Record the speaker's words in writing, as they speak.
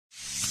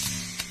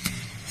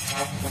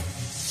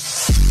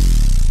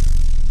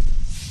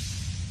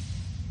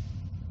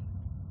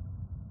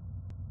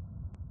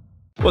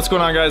What's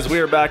going on, guys? We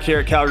are back here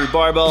at Calgary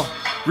Barbell.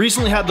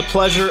 Recently had the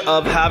pleasure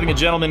of having a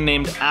gentleman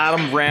named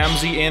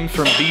Ramzy in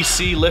from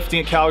BC lifting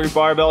at Calgary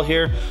Barbell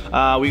here.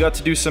 We got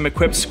to do some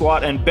equipped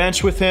squat and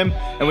bench with him,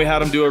 and we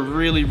had him do a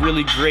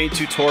really great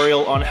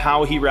tutorial on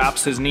how he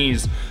wraps his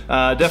knees.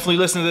 Definitely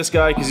listen to this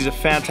guy because he's a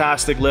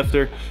fantastic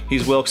lifter.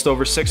 He's wilked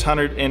over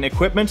 600 in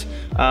equipment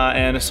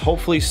and is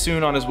hopefully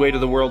soon on his way to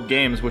the World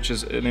Games, which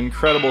is an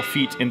incredible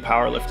feat in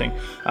powerlifting.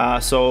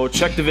 So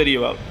check the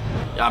video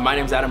out. My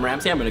name's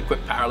Ramzy. I'm an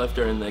equipped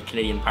powerlifter in the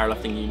Canadian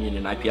Powerlifting Union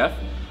in IPF.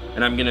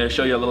 And I'm gonna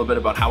show you a little bit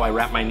about how I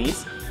wrap my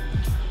knees.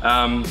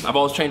 I've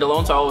always trained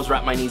alone, so I always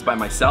wrap my knees by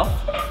myself.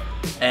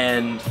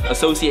 And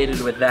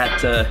associated with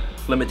that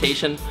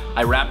limitation,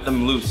 I wrap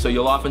them loose. So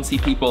you'll often see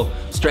people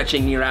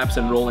stretching knee wraps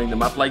and rolling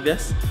them up like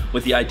this,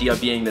 with the idea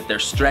being that they're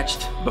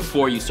stretched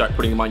before you start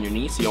putting them on your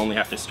knees, so you only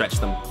have to stretch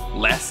them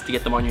less to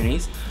get them on your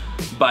knees.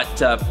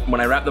 But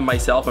when I wrap them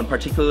myself, and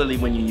particularly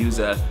when you use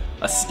a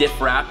stiff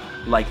wrap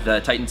like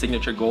the Titan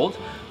Signature Gold,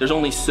 there's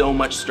only so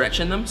much stretch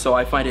in them, so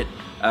I find it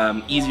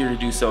easier to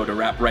do so to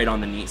wrap right on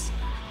the knees.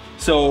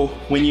 So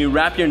when you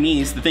wrap your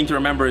knees, the thing to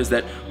remember is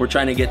that we're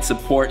trying to get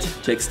support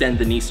to extend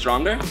the knee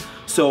stronger.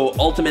 So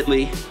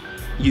ultimately,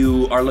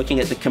 you are looking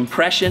at the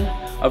compression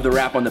of the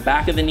wrap on the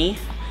back of the knee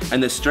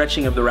and the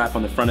stretching of the wrap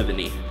on the front of the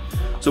knee.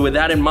 So with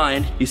that in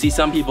mind, you see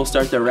some people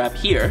start their wrap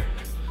here,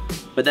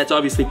 but that's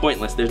obviously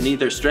pointless. There's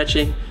neither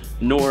stretching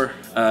nor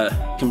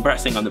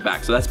compressing on the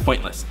back, so that's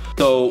pointless.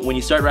 So when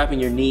you start wrapping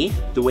your knee,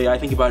 the way I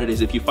think about it is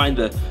if you find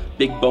the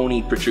big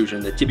bony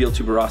protrusion, the tibial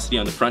tuberosity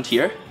on the front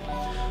here,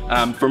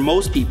 for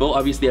most people,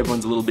 obviously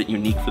everyone's a little bit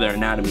unique for their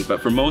anatomy,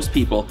 but for most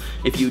people,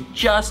 if you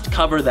just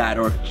cover that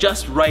or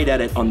just right at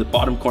it on the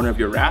bottom corner of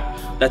your wrap,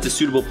 that's a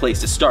suitable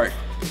place to start.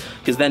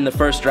 Because then the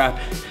first wrap,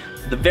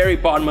 the very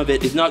bottom of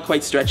it is not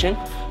quite stretching,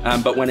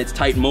 but when it's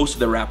tight, most of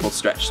the wrap will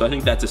stretch. So I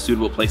think that's a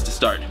suitable place to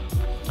start.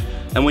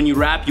 And when you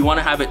wrap, you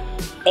wanna have it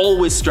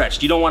always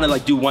stretched. You don't wanna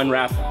like do one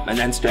wrap and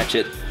then stretch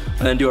it,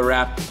 and then do a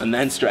wrap and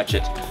then stretch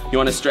it. You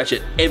wanna stretch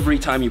it every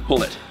time you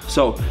pull it.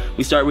 So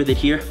we start with it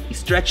here, you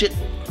stretch it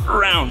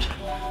around,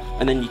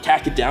 and then you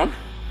tack it down,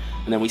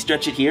 and then we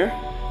stretch it here,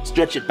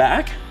 stretch it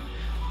back,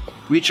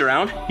 reach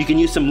around. You can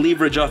use some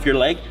leverage off your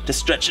leg to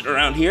stretch it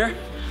around here,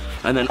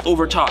 and then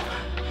over top.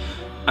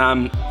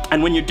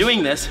 And when you're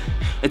doing this,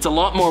 it's a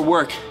lot more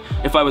work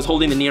if I was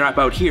holding the knee wrap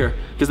out here,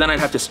 because then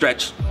I'd have to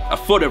stretch a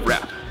foot of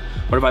wrap.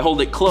 But if I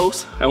hold it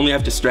close, I only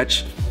have to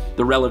stretch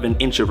the relevant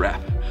inch of wrap.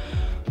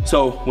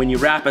 So when you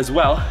wrap as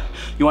well,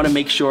 you wanna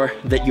make sure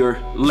that your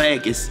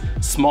leg is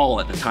small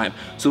at the time.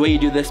 So the way you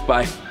do this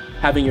by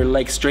having your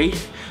leg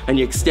straight and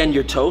you extend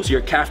your toe so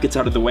your calf gets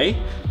out of the way,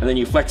 and then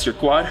you flex your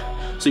quad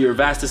so your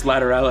vastus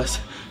lateralis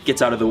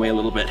gets out of the way a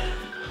little bit.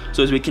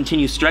 So as we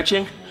continue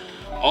stretching,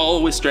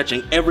 always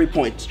stretching, every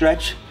point,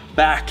 stretch,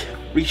 back,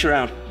 reach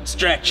around,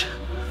 stretch,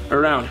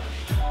 around.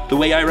 The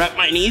way I wrap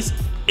my knees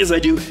is I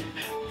do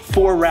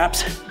 4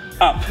 wraps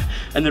up.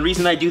 And the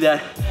reason I do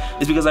that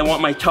is because I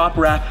want my top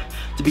wrap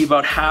to be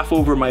about half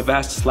over my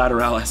vastus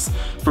lateralis.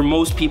 For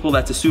most people,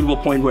 that's a suitable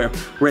point where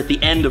we're at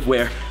the end of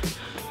where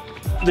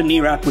the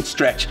knee wrap would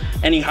stretch.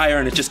 Any higher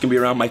and it's just gonna be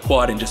around my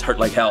quad and just hurt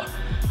like hell.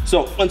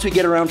 So once we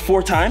get around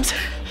 4 times,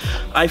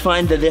 I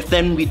find that if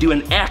then we do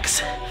an X,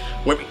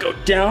 where we go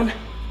down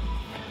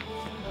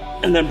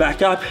and then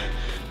back up,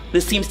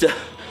 this seems to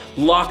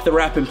lock the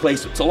wrap in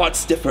place. It's a lot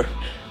stiffer.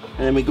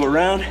 And then we go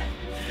around,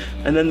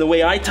 and then the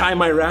way I tie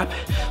my wrap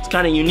is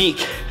kind of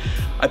unique.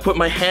 I put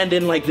my hand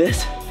in like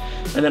this,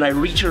 and then I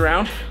reach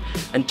around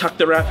and tuck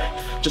the wrap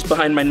just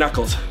behind my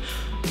knuckles.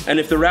 And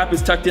if the wrap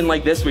is tucked in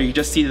like this, where you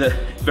just see the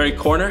very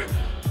corner,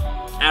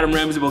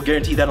 Ramzy will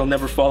guarantee that'll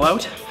never fall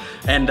out,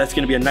 and that's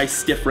gonna be a nice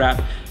stiff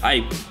wrap.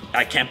 I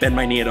can't bend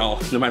my knee at all,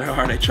 no matter how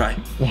hard I try.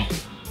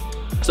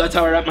 So that's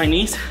how I wrap my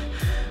knees.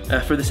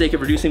 For the sake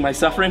of reducing my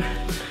suffering,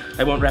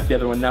 I won't wrap the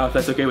other one now, if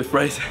that's okay with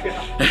Bryce.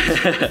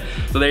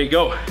 So there you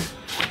go.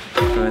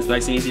 That's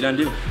nice and easy to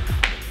undo.